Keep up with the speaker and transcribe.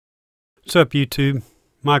What's up YouTube?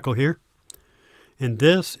 Michael here. And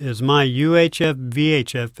this is my UHF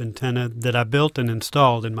VHF antenna that I built and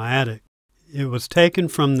installed in my attic. It was taken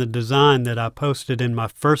from the design that I posted in my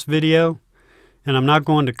first video, and I'm not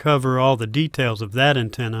going to cover all the details of that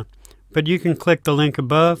antenna, but you can click the link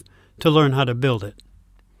above to learn how to build it.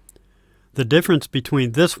 The difference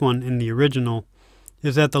between this one and the original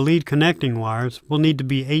is that the lead connecting wires will need to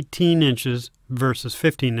be 18 inches versus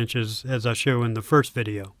 15 inches as I show in the first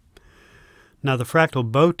video. Now the fractal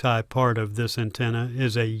bow tie part of this antenna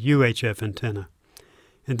is a UHF antenna,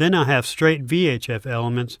 and then I have straight VHF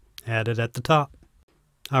elements added at the top.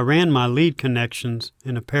 I ran my lead connections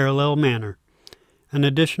in a parallel manner, an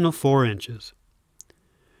additional 4 inches.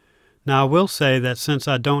 Now I will say that since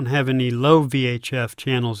I don't have any low VHF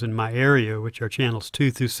channels in my area, which are channels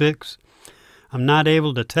 2 through 6, I'm not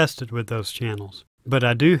able to test it with those channels, but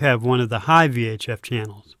I do have one of the high VHF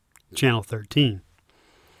channels, channel 13.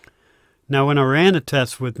 Now when I ran a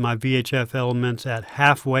test with my VHF elements at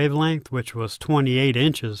half wavelength, which was 28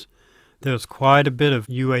 inches, there was quite a bit of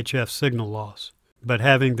UHF signal loss. But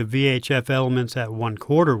having the VHF elements at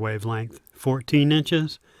 1/4 wavelength, 14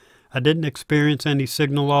 inches, I didn't experience any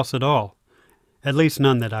signal loss at all, at least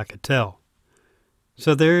none that I could tell.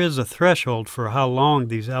 So there is a threshold for how long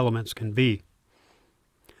these elements can be.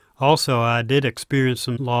 Also, I did experience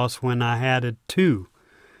some loss when I added 2.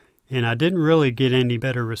 And I didn't really get any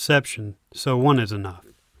better reception, so 1 is enough.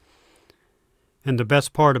 And the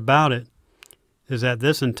best part about it is that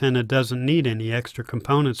this antenna doesn't need any extra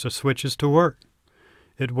components or switches to work.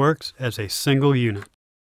 It works as a single unit.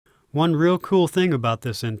 One real cool thing about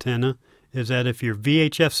this antenna is that if your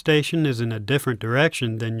VHF station is in a different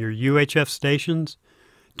direction than your UHF stations,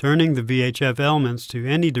 turning the VHF elements to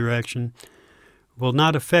any direction will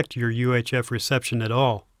not affect your UHF reception at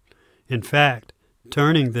all. In fact,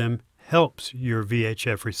 turning them helps your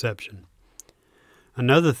VHF reception.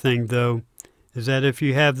 Another thing, though, is that if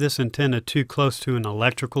you have this antenna too close to an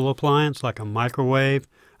electrical appliance like a microwave,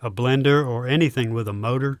 a blender, or anything with a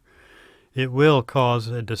motor, it will cause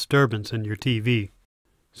a disturbance in your TV.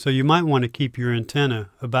 So you might want to keep your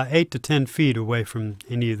antenna about 8 to 10 feet away from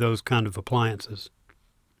any of those kind of appliances.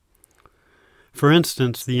 For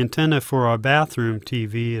instance, the antenna for our bathroom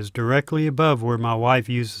TV is directly above where my wife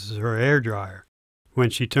uses her air dryer. When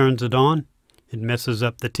she turns it on, it messes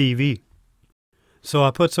up the TV. So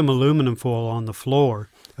I put some aluminum foil on the floor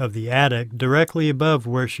of the attic directly above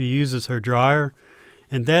where she uses her dryer,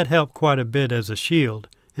 and that helped quite a bit as a shield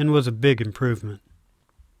and was a big improvement.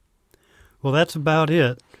 Well, that's about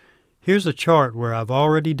it. Here's a chart where I've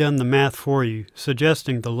already done the math for you,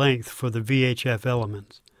 suggesting the length for the VHF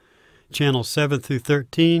elements. Channels 7 through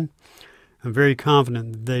 13, I'm very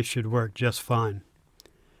confident that they should work just fine.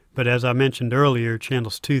 But as I mentioned earlier,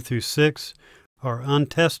 channels 2 through 6 are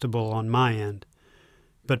untestable on my end.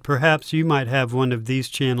 But perhaps you might have one of these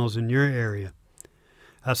channels in your area.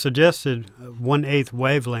 I suggested 1/8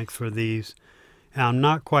 wavelength for these, and I'm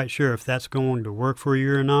not quite sure if that's going to work for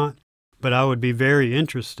you or not, but I would be very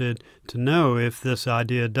interested to know if this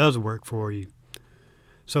idea does work for you.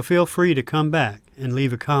 So feel free to come back and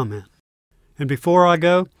leave a comment. And before I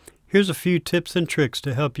go, here's a few tips and tricks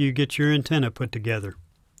to help you get your antenna put together.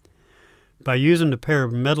 By using a pair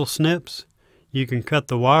of metal snips, you can cut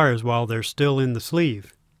the wires while they're still in the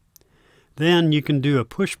sleeve. Then you can do a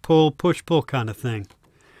push-pull kind of thing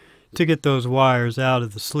to get those wires out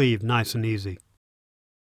of the sleeve nice and easy.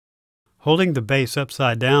 Holding the base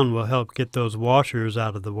upside down will help get those washers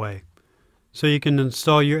out of the way, so you can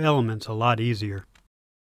install your elements a lot easier.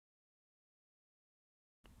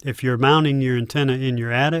 If you're mounting your antenna in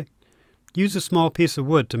your attic, use a small piece of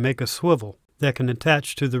wood to make a swivel that can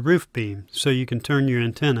attach to the roof beam so you can turn your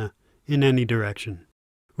antenna in any direction.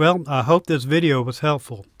 Well, I hope this video was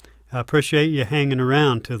helpful. I appreciate you hanging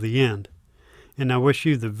around till the end, and I wish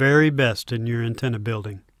you the very best in your antenna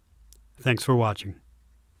building. Thanks for watching.